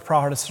heart of the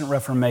Protestant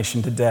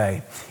Reformation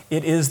today.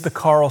 It is the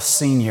Carl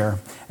Sr.,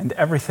 and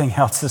everything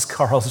else is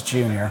Carl's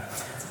Jr.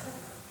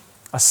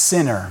 A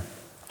sinner,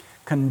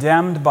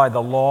 condemned by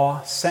the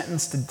law,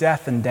 sentenced to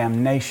death and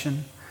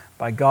damnation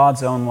by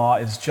God's own law,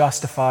 is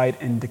justified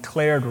and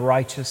declared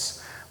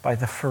righteous by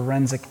the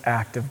forensic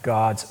act of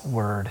God's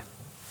word.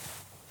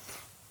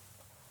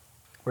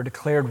 We're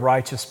declared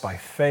righteous by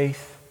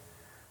faith,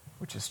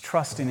 which is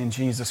trusting in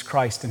Jesus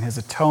Christ and his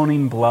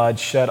atoning blood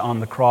shed on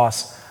the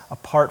cross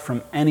apart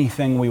from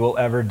anything we will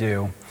ever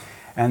do.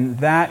 And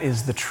that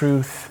is the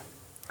truth.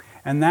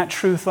 And that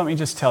truth, let me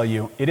just tell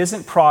you, it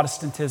isn't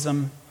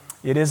Protestantism,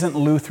 it isn't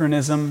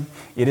Lutheranism,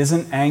 it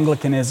isn't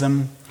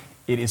Anglicanism,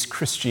 it is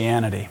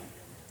Christianity.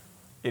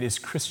 It is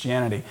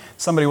Christianity.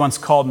 Somebody once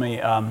called me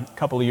a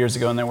couple of years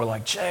ago, and they were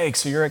like, Jake,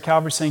 so you're at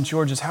Calvary St.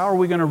 George's. How are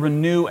we going to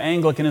renew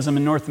Anglicanism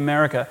in North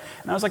America?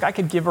 And I was like, I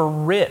could give a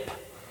rip.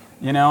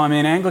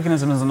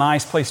 Anglicanism is a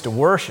nice place to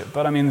worship,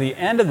 but the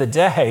end of the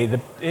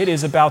day, it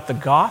is about the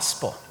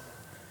gospel.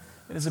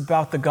 It is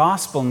about the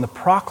gospel and the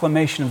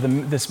proclamation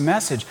of this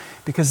message,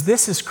 because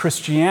this is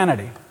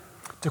Christianity.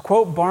 To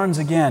quote Barnes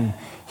again,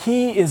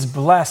 he is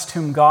blessed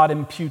whom God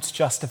imputes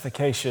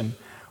justification,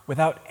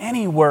 without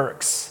any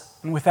works,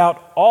 and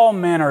without all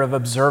manner of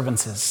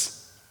observances.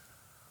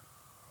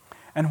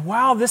 And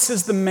while this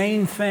is the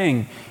main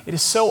thing, it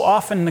is so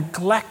often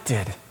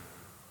neglected.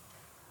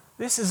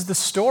 This is the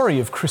story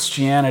of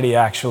Christianity,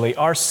 actually,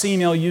 our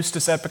simul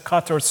justus et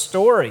peccator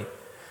story,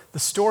 the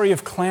story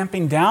of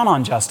clamping down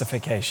on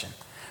justification.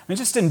 It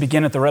just didn't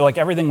begin at like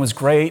everything was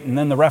great and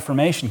then the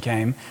Reformation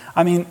came.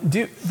 I mean,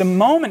 the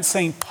moment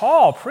St.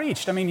 Paul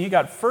preached, I mean, you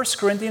got 1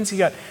 Corinthians, you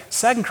got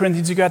 2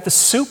 Corinthians, you got the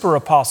super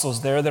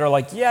apostles there that are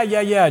like,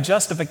 yeah,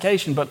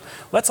 justification, but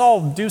let's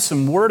all do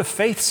some word of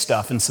faith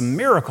stuff and some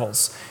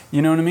miracles.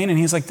 You know what I mean? And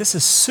he's like, this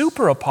is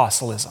super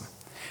apostolism.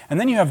 And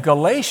then you have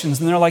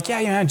Galatians, and they're like,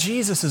 yeah,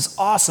 Jesus is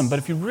awesome, but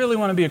if you really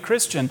want to be a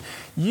Christian,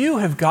 you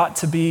have got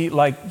to be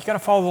like, you got to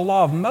follow the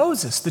law of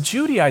Moses, the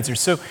Judaizers.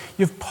 So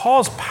you have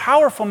Paul's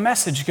powerful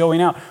message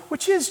going out,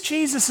 which is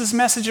Jesus'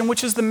 message and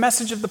which is the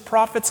message of the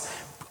prophets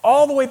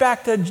all the way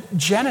back to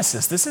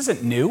Genesis. This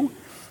isn't new.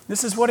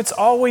 This is what it's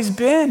always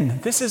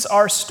been. This is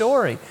our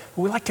story.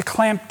 But we like to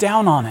clamp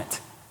down on it.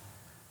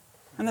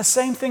 And the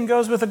same thing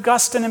goes with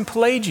Augustine and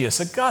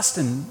Pelagius.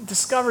 Augustine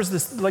discovers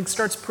this, like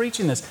starts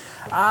preaching this.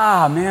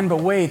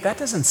 But wait, that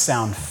doesn't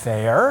sound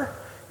fair.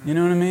 You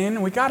know what I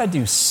mean? We got to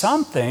do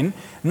something.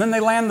 And then they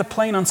land the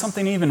plane on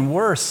something even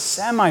worse,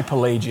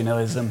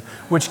 semi-Pelagianism,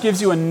 which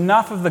gives you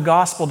enough of the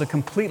gospel to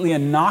completely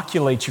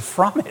inoculate you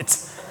from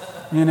it.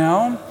 You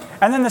know?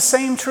 And then the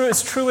same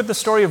is true with the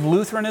story of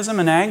Lutheranism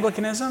and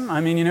Anglicanism.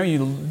 I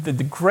mean, the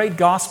great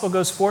gospel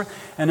goes forth,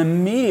 and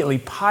immediately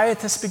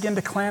pietists begin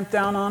to clamp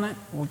down on it.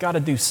 We've got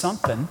to do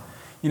something.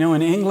 You know,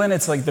 in England,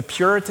 it's like the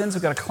Puritans,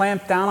 we've got to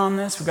clamp down on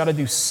this. We've got to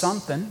do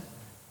something.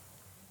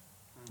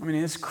 I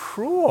mean, it's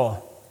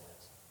cruel.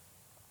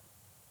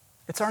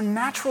 It's our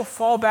natural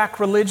fallback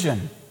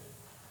religion.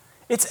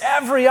 It's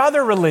every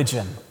other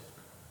religion.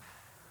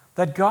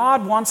 That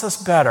God wants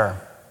us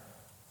better.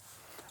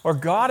 Or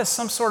God is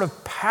some sort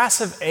of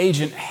passive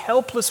agent,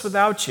 helpless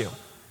without you.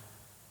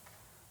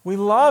 We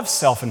love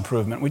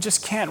self-improvement. We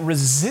just can't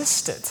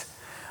resist it.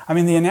 I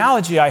mean, the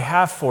analogy I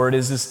have for it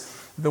is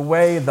the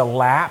way the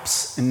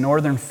Lapps in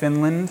northern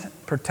Finland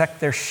protect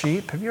their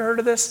sheep. Have you heard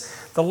of this?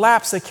 The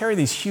Lapps, they carry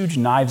these huge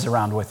knives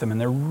around with them, and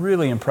they're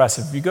really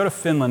impressive. If you go to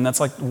Finland, that's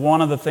like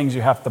one of the things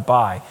you have to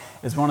buy,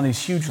 is one of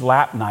these huge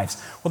Lapp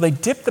knives. Well, they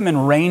dip them in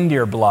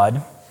reindeer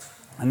blood,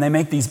 and they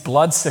make these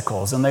blood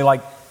sickles, and they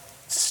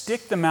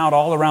stick them out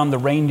all around the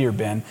reindeer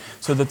bin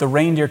so that the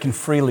reindeer can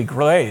freely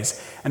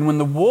graze. And when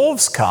the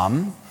wolves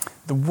come,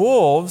 the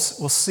wolves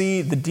will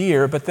see the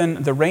deer, but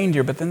then the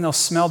reindeer, but then they'll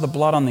smell the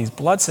blood on these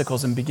blood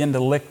sickles and begin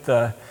to lick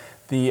the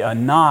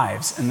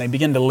knives. And they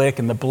begin to lick,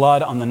 and the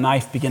blood on the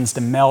knife begins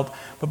to melt.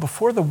 But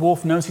before the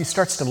wolf knows, he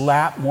starts to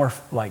lap more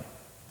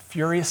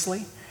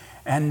furiously,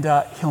 and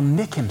he'll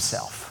nick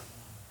himself.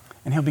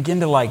 And he'll begin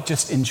to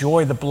just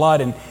enjoy the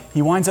blood, and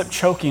he winds up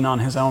choking on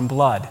his own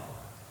blood.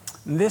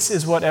 This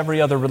is what every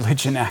other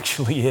religion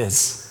actually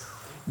is.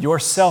 Your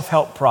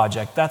self-help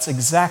project. That's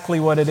exactly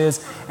what it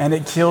is, and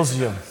it kills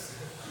you.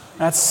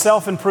 That's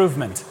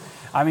self-improvement.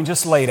 I mean,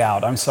 just laid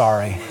out. I'm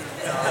sorry.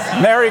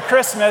 Merry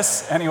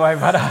Christmas. Anyway,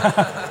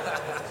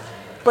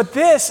 but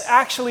this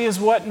actually is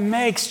what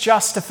makes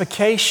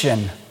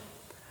justification.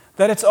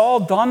 That it's all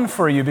done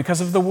for you because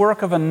of the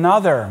work of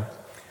another.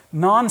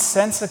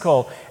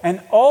 Nonsensical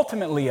and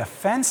ultimately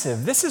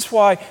offensive. This is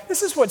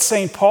what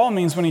St. Paul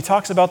means when he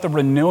talks about the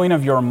renewing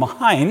of your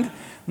mind,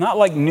 not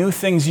like new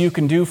things you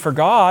can do for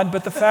God,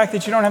 but the fact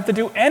that you don't have to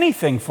do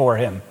anything for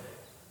him.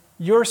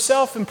 Your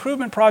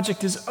self-improvement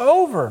project is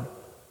over.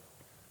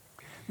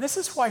 This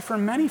is why for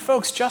many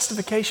folks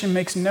justification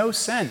makes no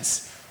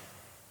sense.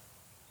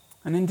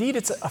 And indeed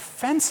it's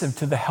offensive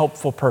to the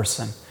helpful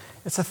person.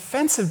 It's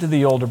offensive to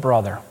the older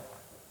brother.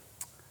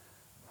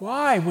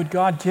 Why would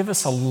God give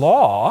us a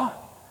law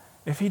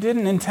if he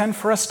didn't intend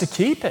for us to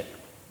keep it?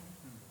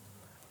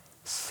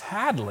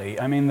 Sadly,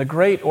 I mean, the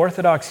great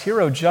Orthodox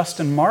hero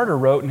Justin Martyr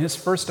wrote in his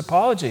first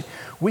apology,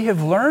 "We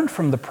have learned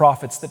from the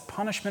prophets that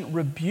punishment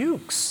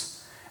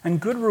rebukes, and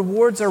good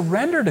rewards are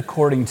rendered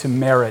according to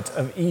merit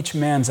of each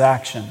man's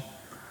action.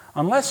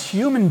 Unless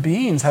human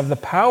beings have the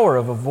power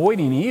of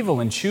avoiding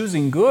evil and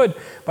choosing good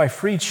by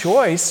free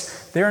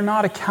choice, they are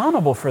not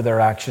accountable for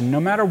their action, no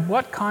matter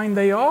what kind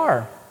they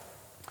are.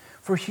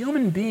 For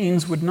human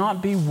beings would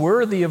not be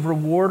worthy of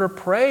reward or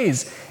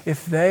praise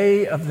if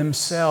they of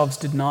themselves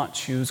did not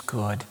choose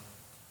good."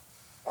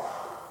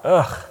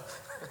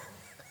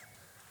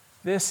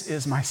 This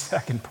is my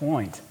second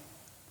point.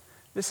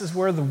 This is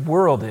where the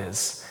world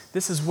is.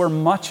 This is where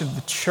much of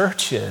the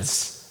church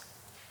is.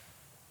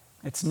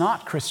 It's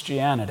not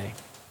Christianity.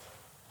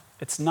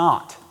 It's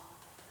not.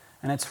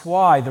 And it's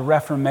why the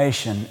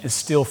Reformation is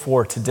still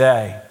for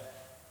today,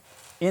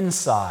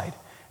 inside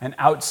and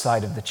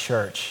outside of the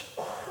church.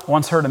 I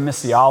once heard a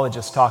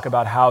missiologist talk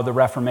about how the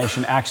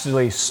Reformation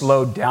actually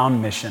slowed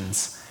down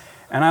missions.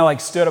 And I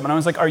stood up and I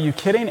was like, are you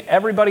kidding?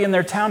 Everybody in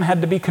their town had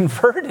to be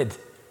converted.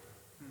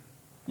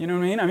 You know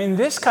what I mean? I mean,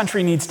 this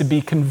country needs to be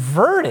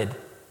converted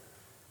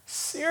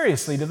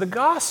seriously to the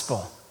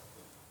gospel.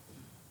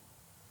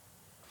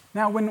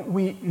 Now, when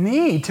we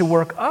need to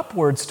work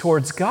upwards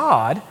towards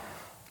God,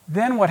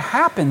 then what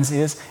happens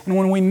is, and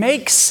when we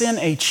make sin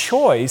a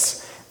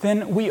choice,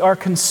 then we are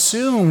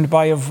consumed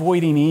by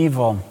avoiding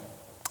evil.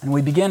 And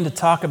we begin to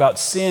talk about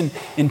sin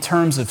in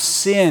terms of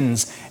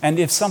sins. And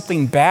if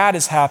something bad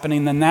is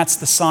happening, then that's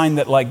the sign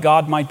that, like,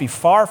 God might be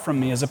far from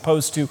me as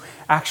opposed to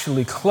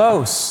actually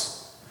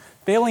close.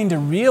 Failing to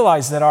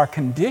realize that our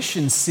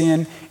condition,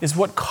 sin, is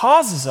what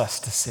causes us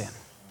to sin.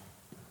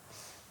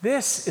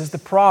 This is the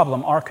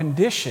problem, our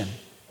condition.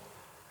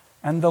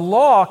 And the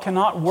law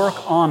cannot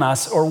work on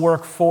us or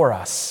work for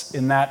us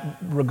in that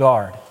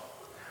regard.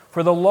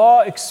 For the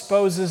law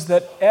exposes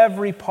that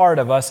every part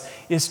of us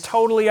is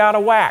totally out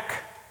of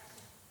whack,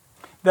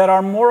 that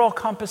our moral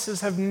compasses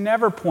have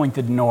never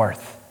pointed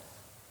north.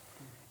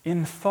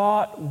 In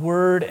thought,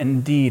 word,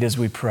 and deed as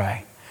we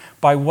pray,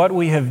 by what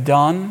we have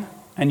done,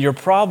 and your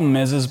problem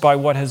is by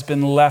what has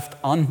been left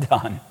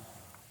undone.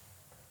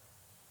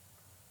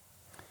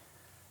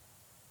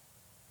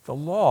 The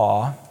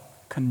law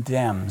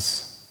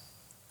condemns,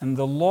 and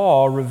the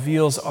law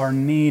reveals our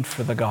need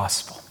for the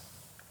gospel.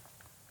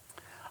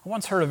 I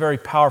once heard a very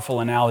powerful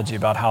analogy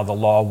about how the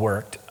law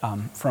worked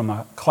from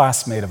a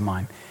classmate of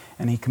mine,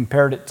 and he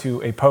compared it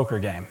to a poker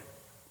game.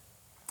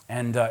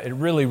 And it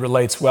really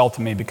relates well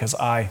to me because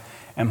I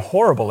am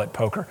horrible at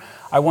poker.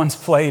 I once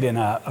played in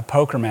a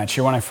poker match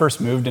here when I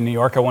first moved to New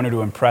York. I wanted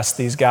to impress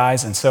these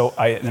guys, and so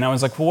I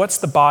was like, well, what's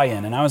the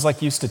buy-in? And I was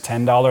like used to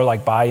 $10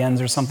 like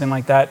buy-ins or something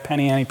like that,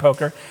 penny ante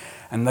poker,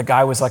 and the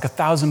guy was like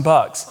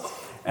 $1,000.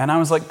 And I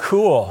was like,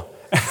 cool.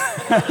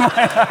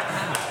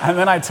 And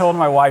then I told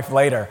my wife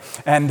later,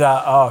 and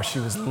she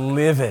was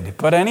livid.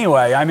 But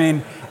anyway,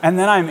 and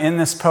then I'm in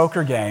this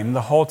poker game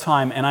the whole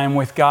time, and I'm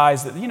with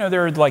guys that,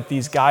 there are like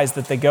these guys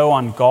that they go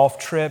on golf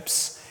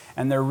trips,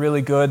 and they're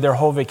really good. Their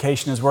whole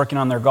vacation is working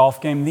on their golf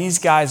game. These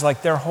guys,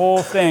 like their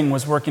whole thing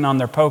was working on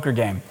their poker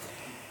game.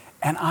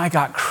 And I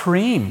got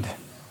creamed.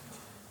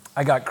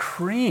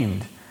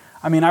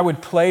 I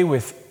would play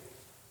with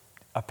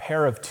a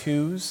pair of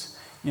twos,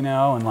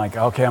 and like,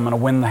 okay, I'm going to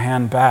win the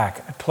hand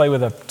back. I'd play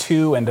with a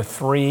 2 and a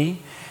 3.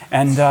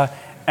 And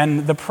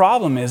the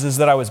problem is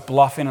that I was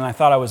bluffing, and I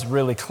thought I was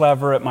really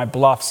clever at my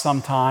bluff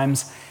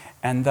sometimes.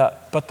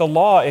 But the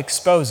law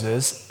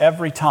exposes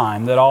every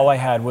time that all I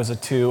had was a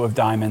 2 of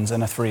diamonds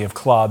and a 3 of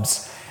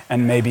clubs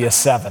and maybe a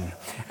 7.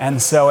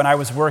 And I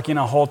was working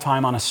a whole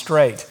time on a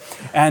straight.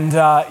 And,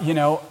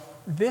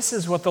 this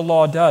is what the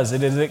law does.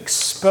 It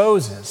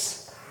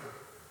exposes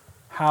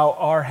how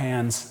our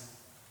hands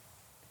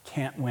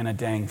can't win a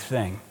dang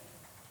thing.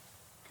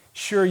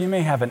 Sure, you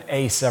may have an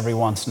ace every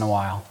once in a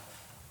while,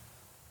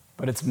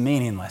 but it's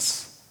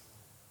meaningless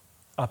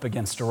up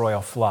against a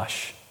royal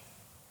flush.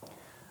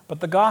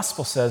 But the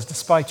gospel says,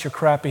 despite your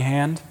crappy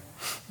hand,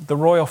 the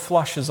royal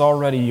flush is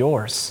already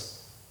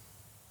yours.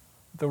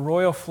 The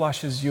royal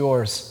flush is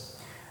yours.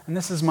 And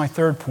this is my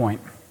third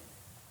point.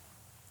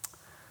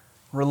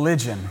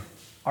 Religion,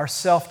 our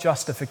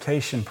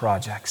self-justification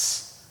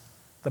projects,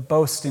 the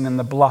boasting and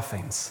the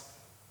bluffings,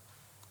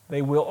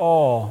 they will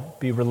all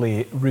be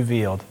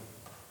revealed.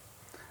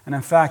 And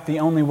in fact, the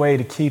only way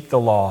to keep the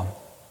law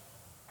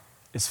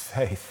is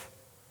faith,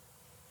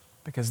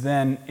 because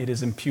then it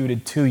is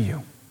imputed to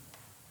you.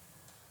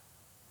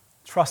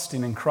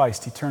 Trusting in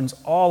Christ, He turns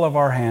all of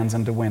our hands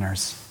into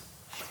winners.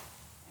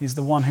 He's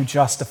the one who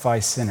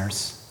justifies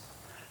sinners,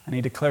 and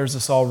He declares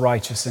us all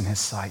righteous in His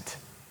sight.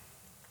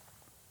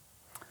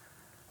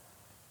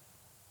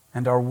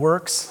 And our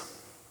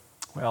works,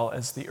 well,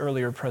 as the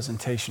earlier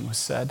presentation was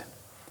said,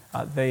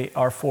 they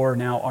are for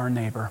now our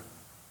neighbor.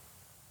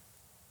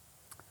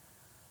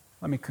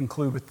 Let me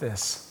conclude with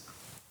this.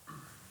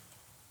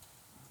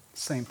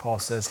 St. Paul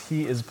says,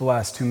 "He is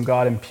blessed whom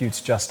God imputes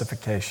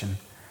justification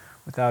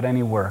without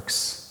any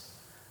works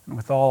and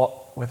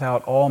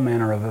without all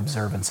manner of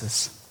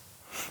observances."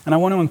 And I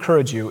want to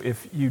encourage you,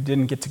 if you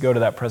didn't get to go to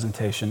that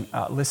presentation,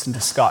 listen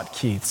to Scott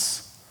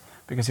Keith's,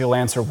 because he'll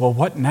answer, well,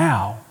 what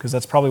now? Because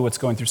that's probably what's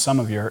going through some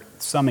of your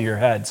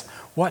heads.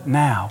 What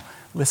now?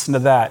 Listen to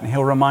that, and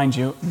he'll remind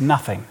you,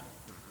 nothing.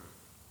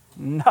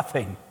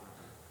 Nothing.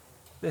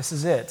 This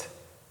is it.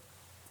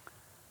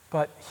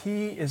 But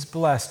he is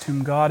blessed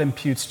whom God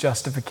imputes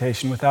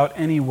justification without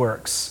any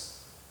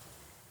works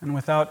and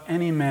without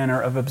any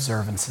manner of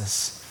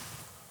observances.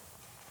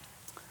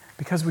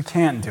 Because we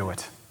can't do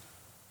it.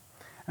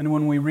 And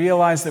when we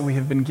realize that we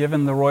have been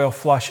given the royal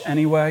flush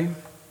anyway,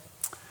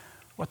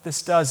 what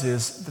this does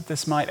is that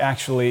this might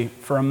actually,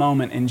 for a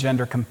moment,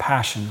 engender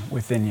compassion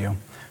within you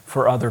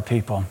for other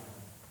people.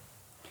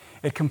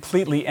 It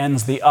completely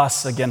ends the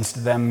us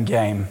against them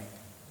game,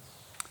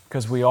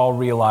 because we all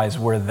realize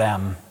we're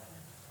them.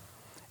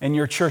 In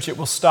your church, it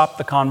will stop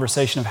the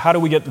conversation of how do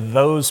we get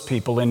those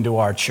people into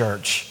our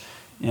church,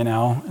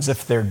 as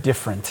if they're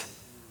different.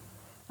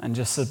 And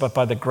just say, but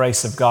by the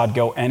grace of God,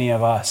 go any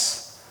of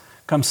us.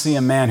 Come see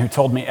a man who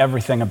told me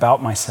everything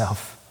about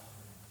myself.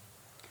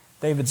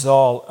 David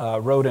Zoll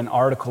wrote an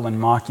article in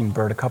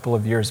Mockingbird a couple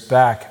of years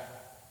back,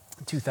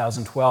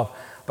 2012,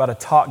 about a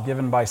talk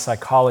given by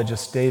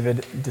psychologist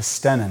David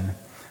DeStenin,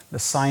 The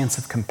Science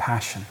of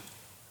Compassion.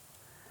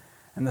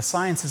 And the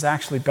science is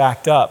actually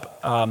backed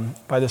up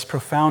by this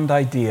profound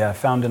idea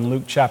found in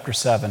Luke chapter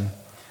 7,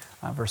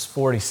 verse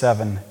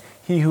 47.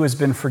 He who has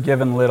been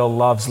forgiven little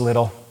loves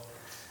little,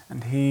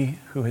 and he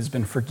who has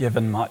been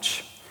forgiven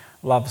much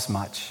loves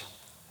much.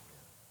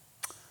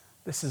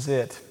 This is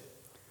it.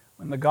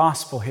 When the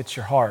gospel hits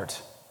your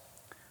heart,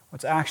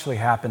 what actually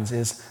happens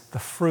is the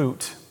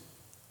fruit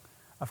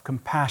of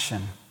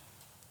compassion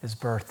is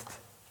birthed.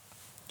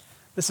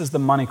 This is the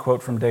money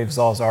quote from Dave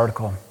Zoll's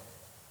article.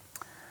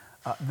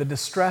 The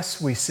distress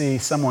we see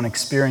someone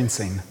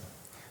experiencing,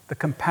 the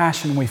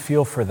compassion we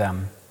feel for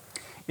them,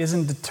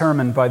 isn't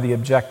determined by the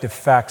objective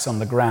facts on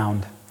the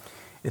ground.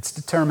 It's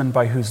determined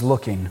by who's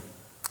looking.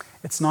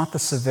 It's not the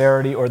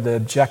severity or the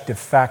objective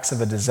facts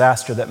of a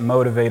disaster that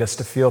motivate us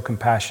to feel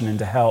compassion and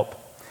to help.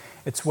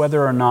 It's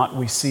whether or not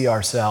we see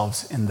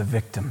ourselves in the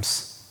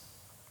victims.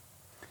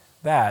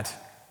 That,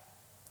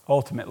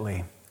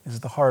 ultimately, is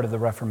the heart of the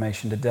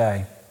Reformation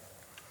today.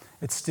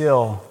 It's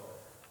still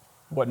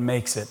what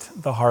makes it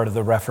the heart of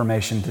the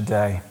Reformation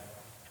today.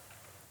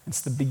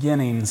 It's the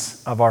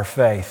beginnings of our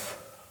faith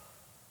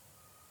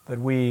that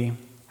we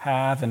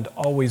have and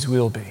always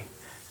will be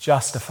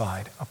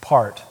justified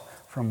apart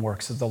from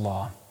works of the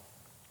law.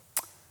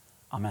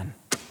 Amen.